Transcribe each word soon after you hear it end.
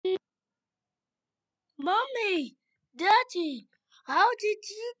Mommy, Daddy, how did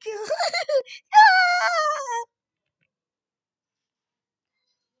you go? Ah!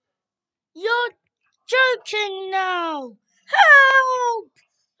 You're joking now. Help!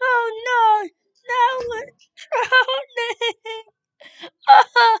 Oh no! Now we're drowning!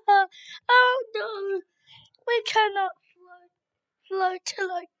 Oh no! We cannot float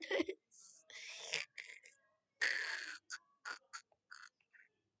like this.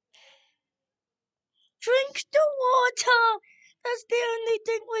 Drink the water! That's the only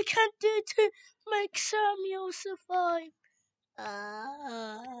thing we can do to make Samuel survive.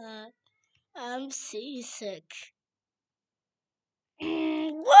 I'm seasick.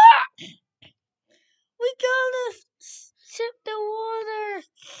 What? We gotta sip the water.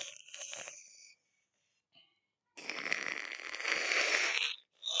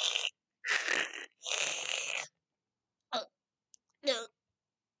 Oh, no.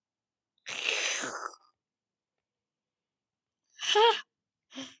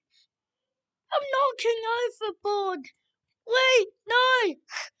 I'm knocking overboard. Wait, no.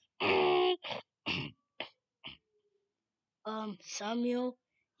 Samuel.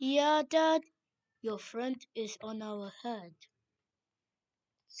 Yeah, Dad. Your friend is on our head.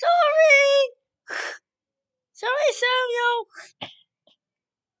 Sorry. Sorry, Samuel.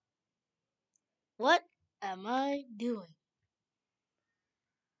 What am I doing?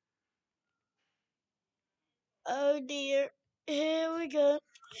 Oh dear. Here we go.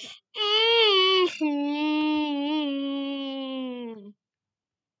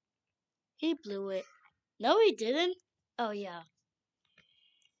 He blew it. No, he didn't. Oh, yeah.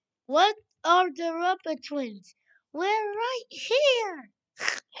 What are the rubber twins? We're right here.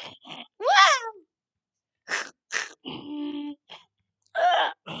 Wow!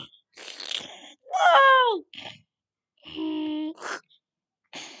 Whoa!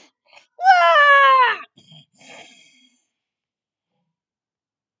 Wow!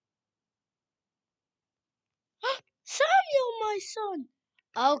 Samuel, my son.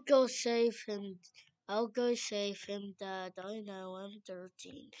 I'll go save him. I'll go save him, Dad. I know, I'm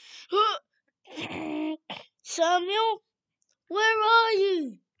 13. Samuel, where are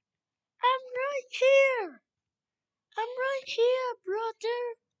you? I'm right here. I'm right here,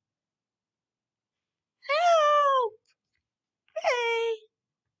 brother. Help! Hey!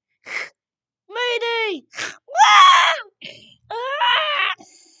 Mayday! Wow! Ah!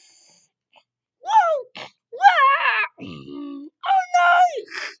 Whoa! Wow! Oh no!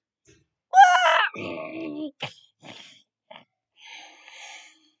 Wow!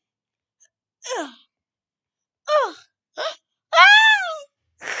 Oh! Ah! Ah!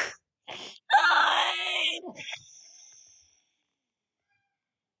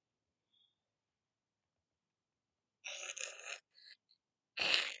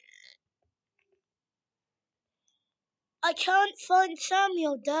 I can't find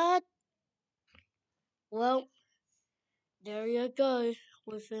Samuel, Dad. Well, there you go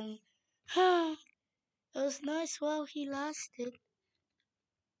with him. It was nice while he lasted.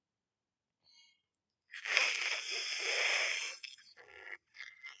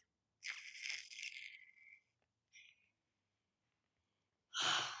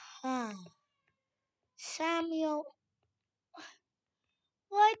 Samuel,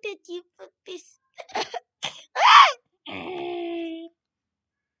 why did you put this?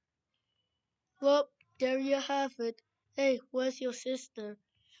 Well, there you have it. Hey, where's your sister?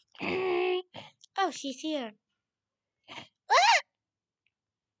 Oh, she's here.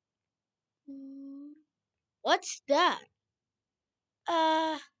 What's that?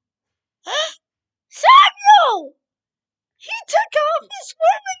 Uh, Samuel! He took off his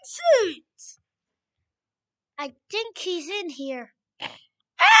swimming suit! I think he's in here.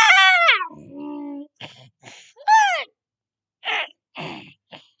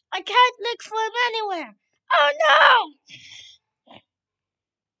 I can't look for him anywhere. Oh no!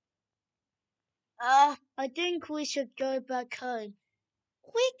 I think we should go back home.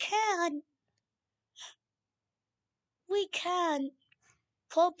 We can. We can.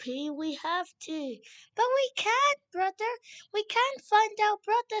 Poppy, we have to. But we can't, brother. We can't find our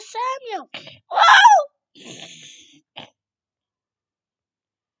brother Samuel. Oh!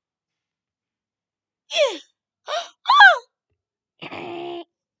 Yeah. Oh!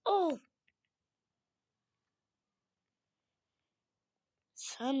 Oh!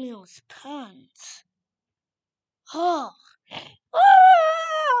 Samuel's pants. Oh!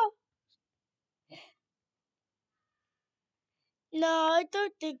 Oh! No, I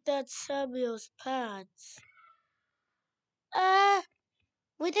don't think that's Samuel's pants.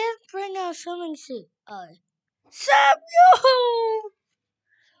 We didn't bring our swimming suit. Oh. Samuel!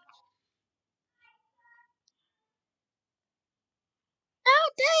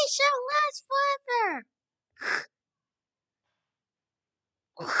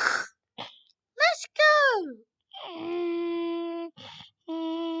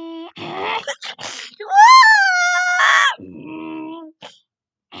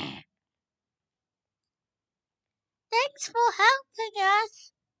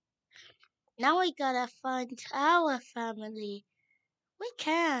 we gotta find our family. We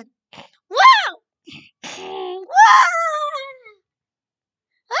can. Wow!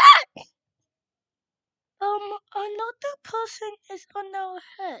 Another person is on our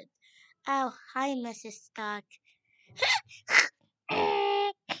head. Oh, hi, Mrs. Stark. Wow!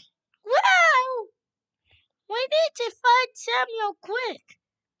 We need to find Samuel quick.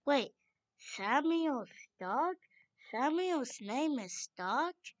 Wait, Samuel Stark? Samuel's name is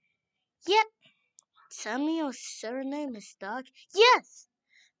Stark? Yep. Samuel's surname is Stark? Yes.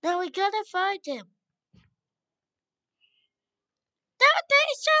 Now we gotta find him. That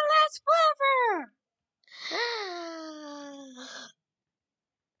day shall last forever. Ah,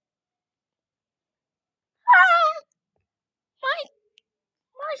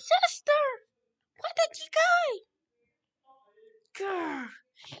 my sister. Where did you go? Grr.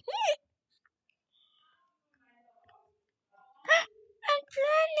 I'm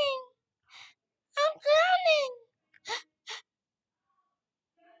drowning. I'm drowning.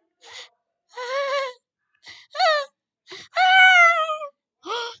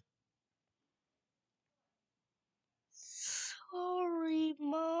 Sorry,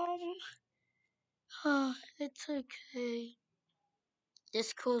 Mom. It's okay.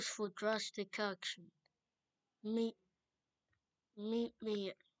 This calls for drastic action. Meet, meet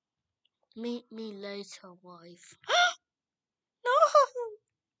me, meet me later, wife. No!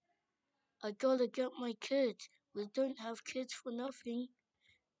 I gotta get my kids. We don't have kids for nothing.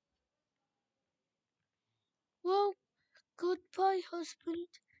 Well, goodbye, husband.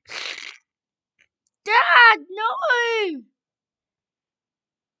 Dad, no!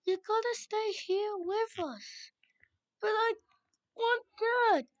 You gotta stay here with us. But I want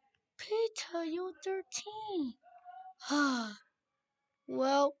Dad. Peter, you're 13.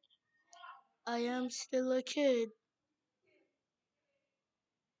 Well, I am still a kid.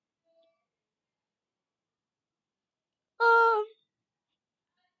 Um.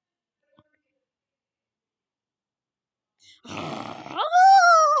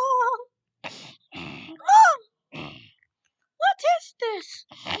 What is this?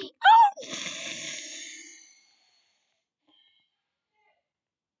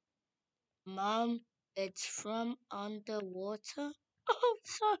 Mom, it's from underwater. Oh,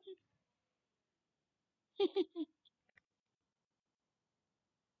 son.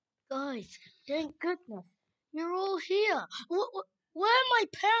 Guys, thank goodness. You're all here. Where are my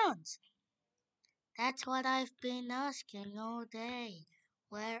pants? That's what I've been asking all day.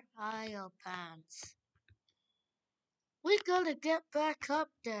 Where are your pants? We gotta get back up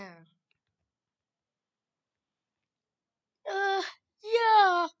there. Uh,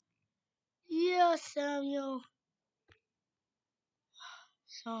 yeah. Yeah, Samuel.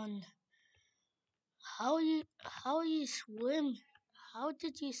 Son, how you swim? How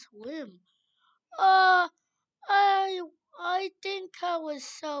did you swim? Uh, I I think I was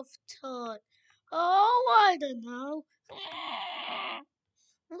self-taught. Oh, I don't know.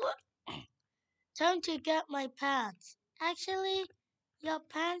 What? Time to get my pants. Actually, your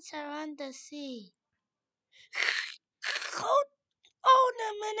pants are on the sea. Hold on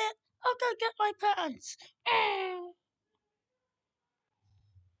a minute. I'll go get my pants.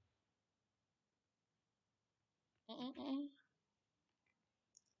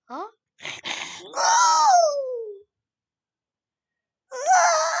 Huh? No! Ah!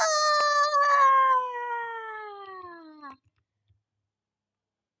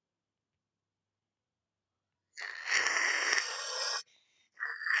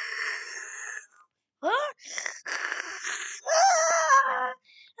 Huh?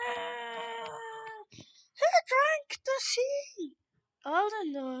 Who drank the sea? I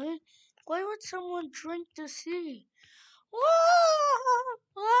don't know. Why would someone drink the sea? Whoa!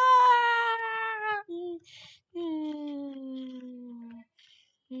 Ah! Mm, mm,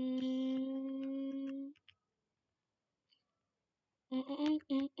 mm, mm,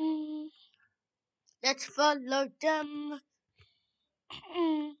 mm, mm. Let's follow them.